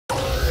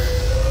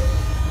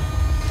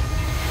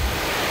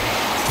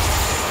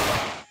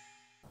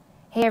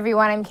Hey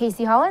everyone, I'm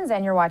Casey Hollins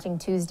and you're watching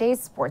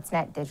Tuesday's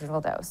Sportsnet Digital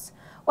Dose.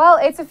 Well,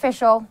 it's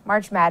official.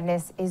 March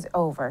Madness is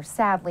over,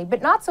 sadly,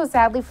 but not so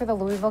sadly for the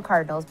Louisville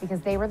Cardinals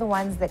because they were the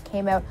ones that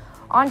came out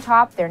on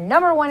top. They're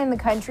 #1 in the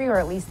country, or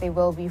at least they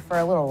will be for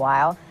a little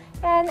while.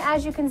 And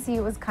as you can see,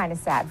 it was kind of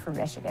sad for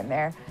Michigan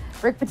there.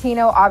 Rick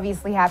Pitino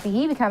obviously happy.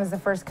 He becomes the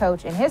first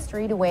coach in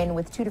history to win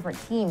with two different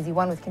teams. He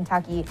won with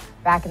Kentucky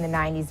back in the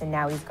 90s, and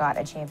now he's got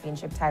a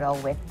championship title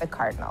with the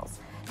Cardinals.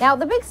 Now,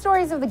 the big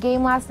stories of the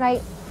game last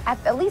night,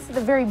 at least at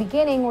the very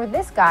beginning, were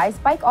this guy,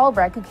 Spike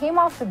Albrecht, who came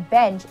off the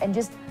bench and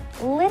just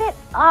lit it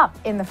up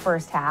in the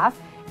first half,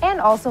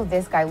 and also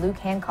this guy, Luke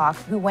Hancock,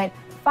 who went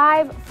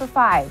 5 for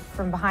 5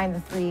 from behind the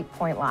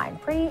three-point line.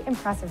 Pretty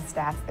impressive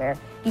stats there.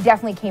 He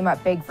definitely came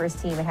up big for his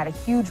team and had a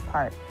huge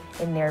part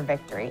in their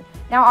victory.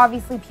 Now,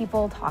 obviously,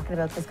 people talking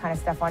about this kind of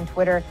stuff on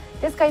Twitter.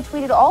 This guy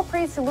tweeted, "All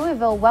praise to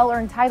Louisville,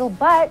 well-earned title,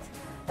 but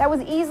that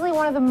was easily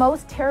one of the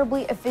most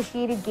terribly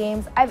officiated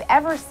games I've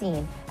ever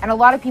seen." And a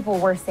lot of people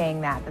were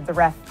saying that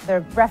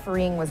the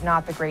refereeing was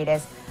not the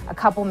greatest. A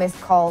couple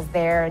missed calls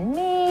there, and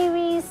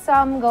maybe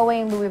some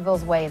going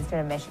Louisville's way instead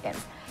of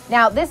Michigan's.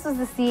 Now, this was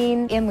the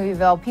scene in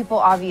Louisville. People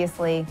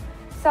obviously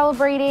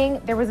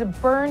celebrating. There was a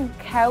burned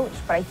couch,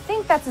 but I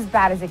think that's as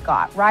bad as it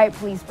got. Riot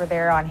police were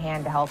there on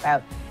hand to help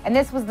out. And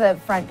this was the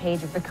front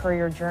page of the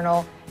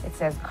Courier-Journal. It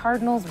says,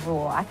 "Cardinals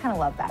rule." I kind of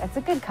love that. It's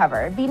a good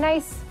cover. It'd be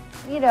nice,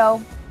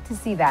 to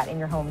see that in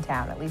your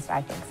hometown. At least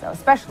I think so,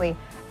 especially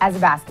as a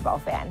basketball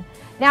fan.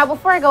 Now,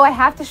 before I go, I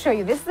have to show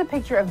you. This is a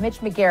picture of Mitch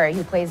McGarry,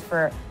 who plays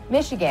for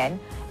Michigan,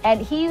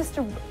 and he used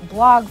to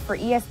blog for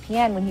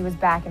ESPN when he was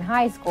back in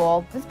high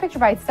school. This picture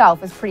by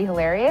itself is pretty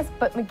hilarious,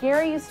 but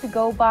McGarry used to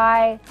go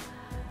by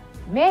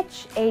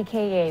Mitch,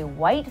 aka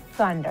White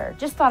Thunder.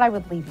 Just thought I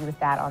would leave you with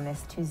that on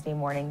this Tuesday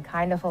morning.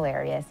 Kind of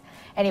hilarious.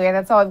 Anyway,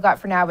 that's all I've got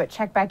for now, but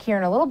check back here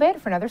in a little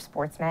bit for another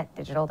Sportsnet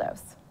Digital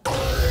Dose.